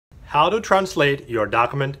how to translate your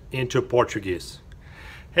document into Portuguese.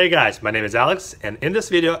 Hey guys, my name is Alex, and in this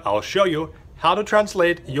video I'll show you how to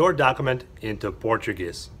translate your document into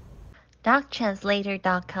Portuguese.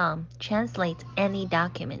 DocTranslator.com translates any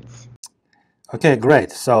documents. Okay, great.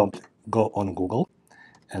 So go on Google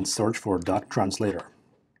and search for Doc Translator.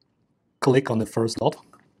 Click on the first dot.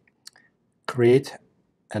 Create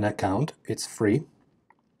an account. It's free.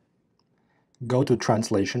 Go to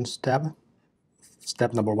Translations tab.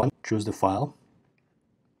 Step number 1, choose the file.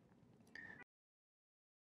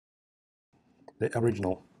 The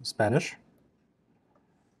original Spanish.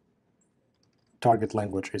 Target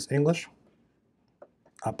language is English.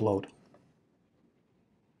 Upload.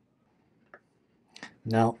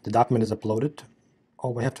 Now the document is uploaded.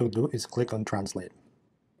 All we have to do is click on Translate.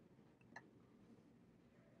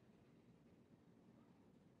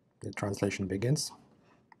 The translation begins.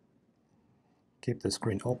 Keep the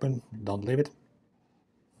screen open, don't leave it.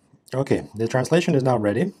 Okay, the translation is now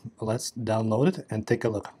ready. Let's download it and take a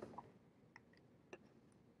look.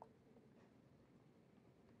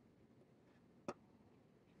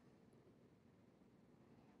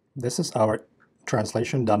 This is our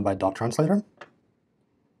translation done by Doc Translator.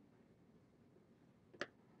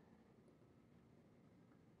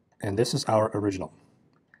 And this is our original.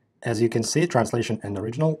 As you can see, translation and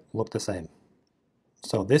original look the same.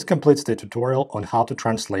 So this completes the tutorial on how to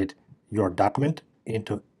translate your document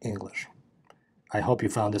into English. I hope you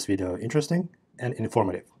found this video interesting and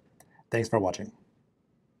informative. Thanks for watching.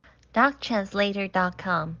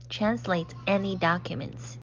 DocTranslator.com translates any documents.